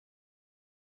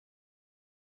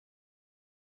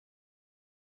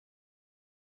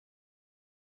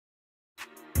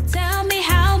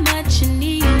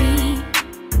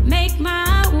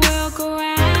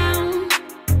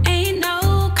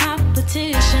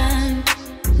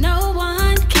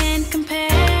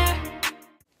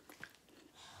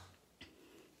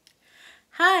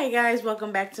Hi guys,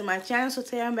 welcome back to my channel. So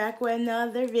today I'm back with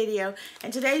another video,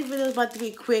 and today's video is about to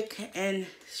be quick and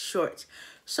short.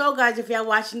 So guys, if y'all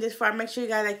watching this far, make sure you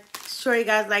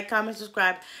guys like, comment,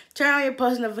 subscribe, turn on your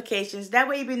post notifications. That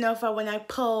way you'll be notified when I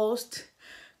post.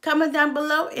 Comment down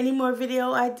below any more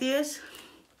video ideas.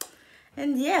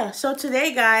 And yeah, so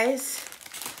today guys,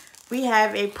 we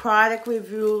have a product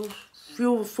review,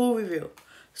 food review.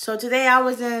 So today I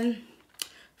was in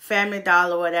Family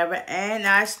Dollar or whatever, and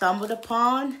I stumbled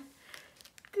upon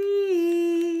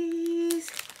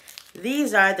these.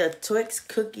 These are the Twix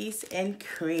cookies and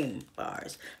cream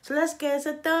bars. So let's get us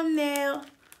a thumbnail.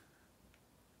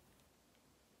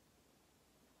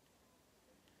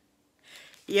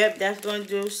 Yep, that's gonna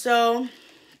do. So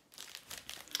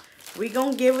we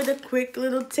gonna give it a quick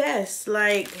little test.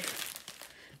 Like,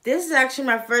 this is actually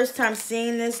my first time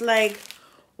seeing this. Like,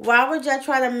 why would y'all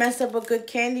try to mess up a good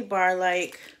candy bar?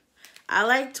 Like, I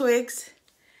like Twix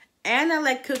and I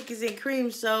like cookies and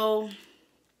cream. So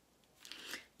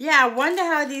yeah, I wonder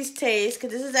how these taste,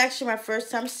 because this is actually my first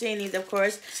time seeing these, of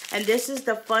course. And this is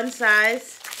the fun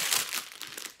size.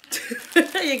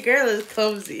 Your girl is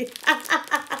clumsy.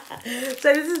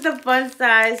 So this is the fun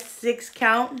size 6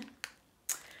 count.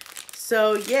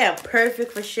 So yeah,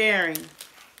 perfect for sharing.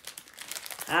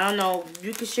 I don't know,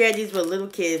 you can share these with little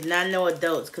kids, not no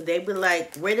adults, because they be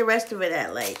like, where the rest of it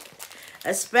at? Like,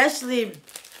 especially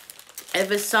if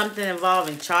it's something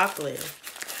involving chocolate.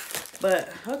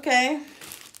 But okay,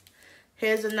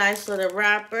 here's a nice little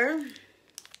wrapper.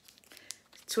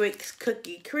 Twix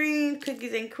cookies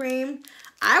and cream.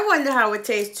 I wonder how it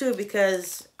tastes too,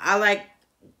 because I like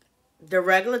the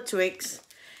regular Twix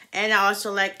and I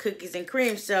also like cookies and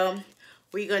cream. So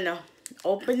we're gonna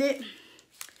open it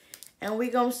and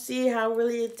we're gonna see how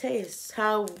really it tastes,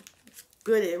 how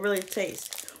good it really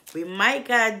tastes. We might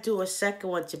gotta do a second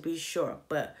one to be sure,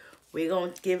 but we're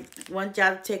gonna want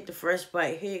y'all to take the first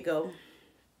bite. Here you go.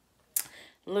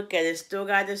 Look at it. Still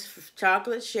got this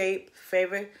chocolate shape,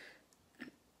 favorite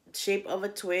shape of a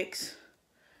Twix.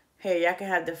 Here, y'all can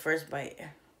have the first bite.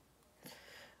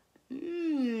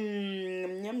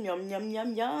 Mmm, yum, yum, yum,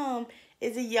 yum, yum.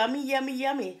 Is it yummy, yummy,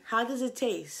 yummy? How does it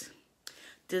taste?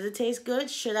 Does it taste good?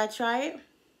 Should I try it?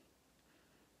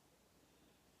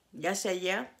 Y'all said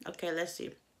yeah? Okay, let's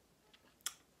see.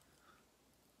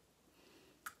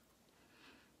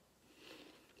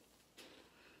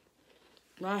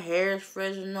 My hair is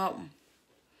frizzing up.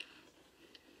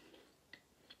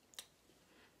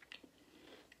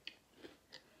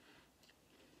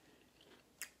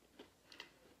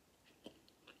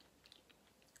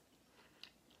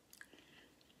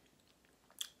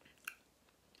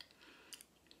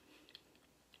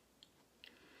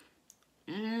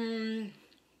 Mmm.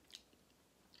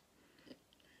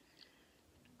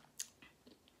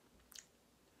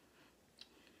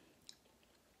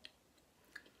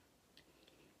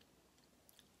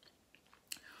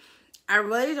 I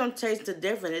really don't taste the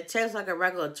difference. It tastes like a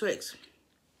regular Twix.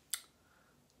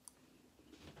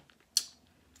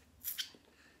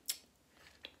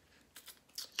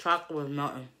 Chocolate was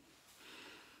melting.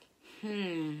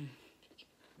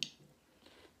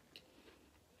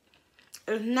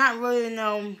 It's not really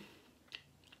no...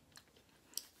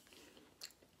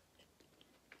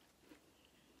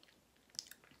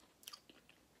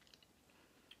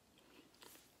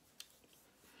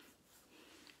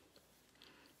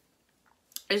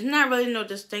 It's not really no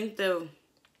distinctive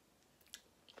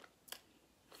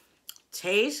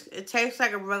taste. It tastes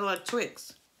like a regular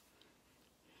Twix.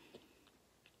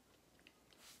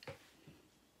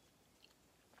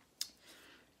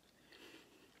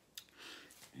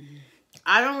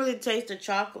 I don't really taste the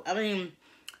chocolate. I mean,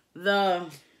 the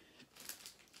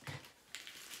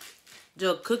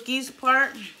cookies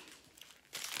part.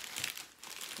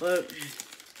 But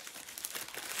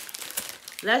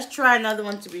let's try another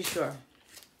one to be sure.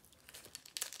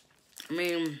 I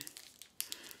mean,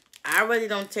 I really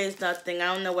don't taste nothing.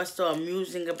 I don't know what's so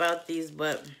amusing about these,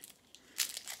 but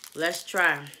let's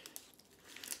try.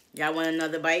 Y'all want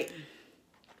another bite?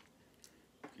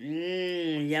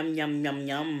 Mmm, yum, yum, yum,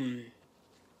 yum.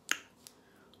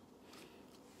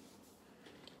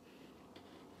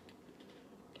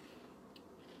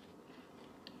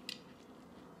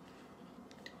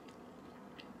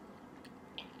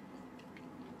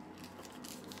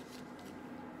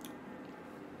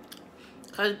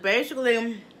 Because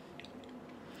basically,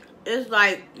 it's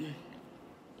like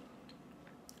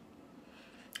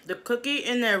the cookie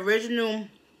in the original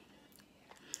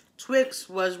Twix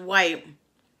was white.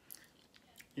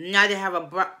 Now they have a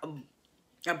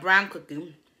brown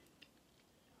cookie.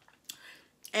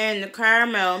 And the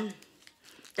caramel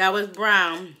that was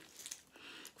brown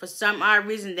For some odd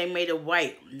reason, they made it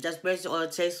white. That's basically all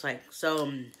it tastes like.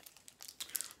 So,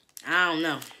 I don't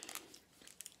know.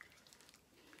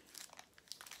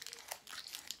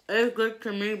 It's good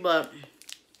to me, but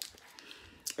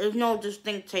there's no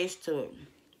distinct taste to it.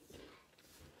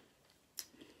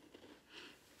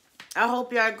 I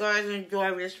hope y'all guys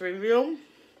enjoy this review.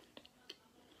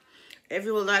 If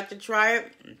you would like to try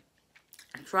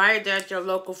it at your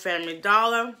local Family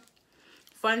Dollar.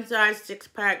 Fun size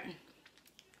 6-pack.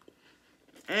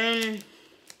 And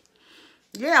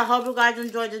yeah, I hope you guys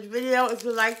enjoyed this video. If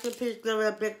you liked it, please give it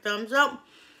a big thumbs up.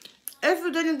 If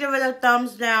you didn't give it a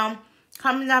thumbs down,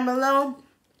 comment down below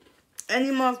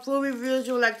any more food reviews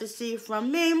you would like to see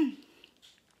from me.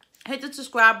 Hit the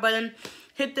subscribe button,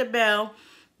 hit the bell.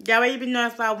 That way you'll be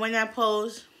notified when I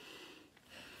post.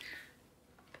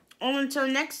 And until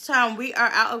next time, we are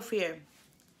out of here.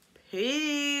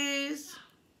 Peace.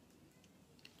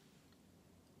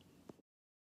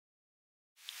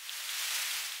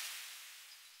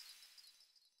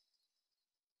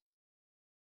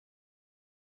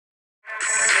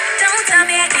 Don't tell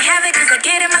me I can have it, cause I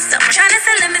get it myself. Trying to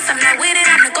set limits, I'm not with it,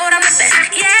 I'm the gold,